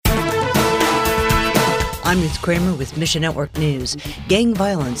I'm Ruth Kramer with Mission Network News. Gang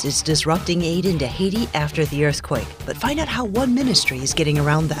violence is disrupting aid into Haiti after the earthquake, but find out how one ministry is getting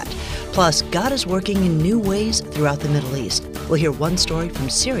around that. Plus, God is working in new ways throughout the Middle East. We'll hear one story from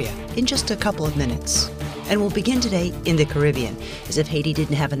Syria in just a couple of minutes. And we'll begin today in the Caribbean. As if Haiti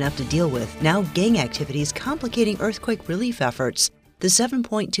didn't have enough to deal with, now gang activity is complicating earthquake relief efforts. The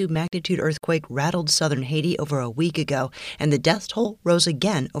 7.2 magnitude earthquake rattled southern Haiti over a week ago, and the death toll rose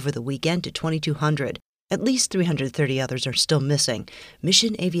again over the weekend to 2,200. At least 330 others are still missing.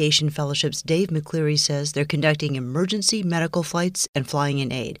 Mission Aviation Fellowship's Dave McCleary says they're conducting emergency medical flights and flying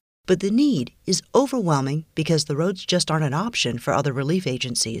in aid. But the need is overwhelming because the roads just aren't an option for other relief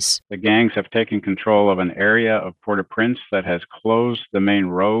agencies. The gangs have taken control of an area of Port-au-Prince that has closed the main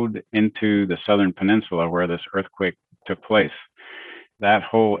road into the southern peninsula where this earthquake took place. That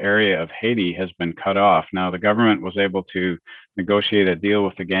whole area of Haiti has been cut off. Now, the government was able to negotiate a deal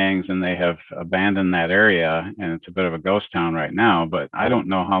with the gangs, and they have abandoned that area, and it's a bit of a ghost town right now, but I don't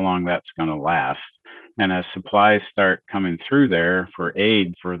know how long that's going to last. And as supplies start coming through there for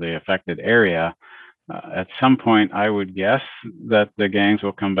aid for the affected area, at some point, I would guess that the gangs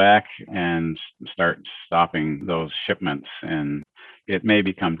will come back and start stopping those shipments, and it may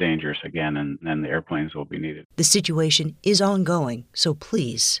become dangerous again, and the airplanes will be needed. The situation is ongoing, so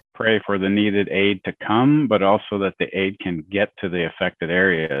please pray for the needed aid to come, but also that the aid can get to the affected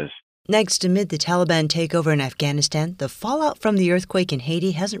areas. Next, amid the Taliban takeover in Afghanistan, the fallout from the earthquake in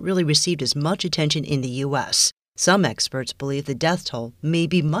Haiti hasn't really received as much attention in the U.S. Some experts believe the death toll may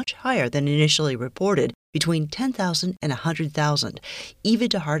be much higher than initially reported, between 10,000 and 100,000. Eva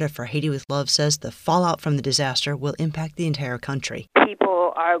DeHarta for Haiti with Love says the fallout from the disaster will impact the entire country.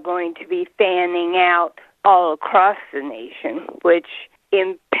 People are going to be fanning out all across the nation, which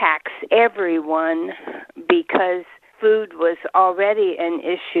impacts everyone because food was already an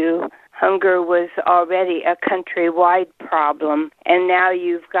issue. Hunger was already a countrywide problem. And now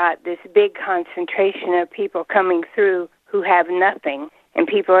you've got this big concentration of people coming through who have nothing. And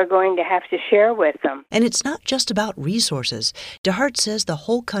people are going to have to share with them. And it's not just about resources. DeHart says the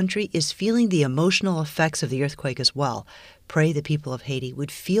whole country is feeling the emotional effects of the earthquake as well. Pray the people of Haiti would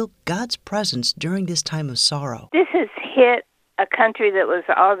feel God's presence during this time of sorrow. This has hit a country that was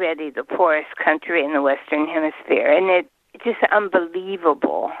already the poorest country in the Western Hemisphere. And it's just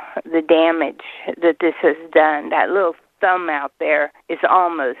unbelievable, the damage that this has done. That little thumb out there is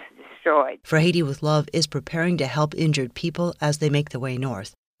almost destroyed. For Haiti with Love is preparing to help injured people as they make their way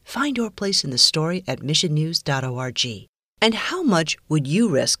north. Find your place in the story at missionnews.org. And how much would you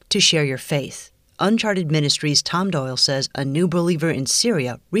risk to share your faith? Uncharted Ministries' Tom Doyle says a new believer in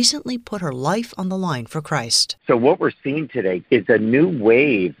Syria recently put her life on the line for Christ. So what we're seeing today is a new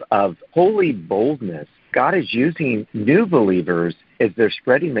wave of holy boldness. God is using new believers as they're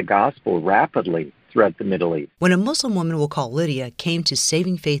spreading the gospel rapidly throughout the Middle East. When a Muslim woman we'll call Lydia came to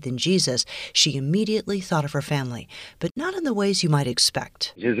saving faith in Jesus, she immediately thought of her family, but not in the ways you might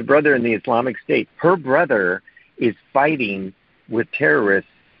expect. She has a brother in the Islamic State. Her brother is fighting with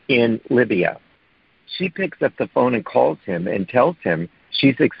terrorists in Libya. She picks up the phone and calls him and tells him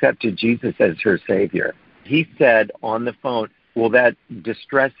she's accepted Jesus as her Savior. He said on the phone, "Well, that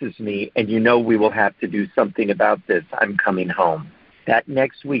distresses me, and you know we will have to do something about this. I'm coming home." That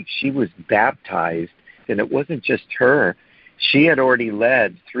next week, she was baptized, and it wasn't just her. She had already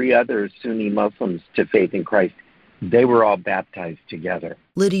led 3 other Sunni Muslims to faith in Christ. They were all baptized together.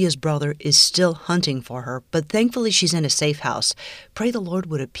 Lydia's brother is still hunting for her, but thankfully she's in a safe house. Pray the Lord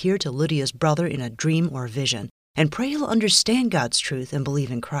would appear to Lydia's brother in a dream or vision, and pray he'll understand God's truth and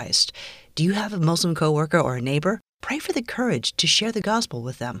believe in Christ. Do you have a Muslim coworker or a neighbor? Pray for the courage to share the gospel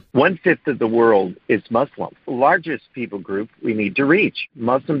with them. 1/5 of the world is Muslim. The largest people group we need to reach.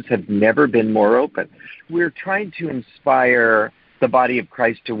 Muslims have never been more open. We're trying to inspire the body of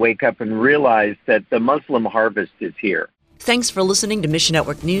Christ to wake up and realize that the Muslim harvest is here. Thanks for listening to Mission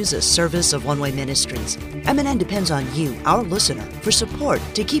Network News, a service of One Way Ministries. MNN depends on you, our listener, for support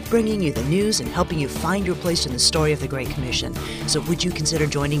to keep bringing you the news and helping you find your place in the story of the Great Commission. So would you consider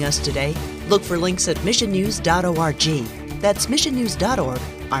joining us today? Look for links at missionnews.org. That's missionnews.org.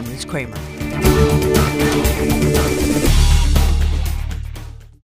 I'm Ruth Kramer.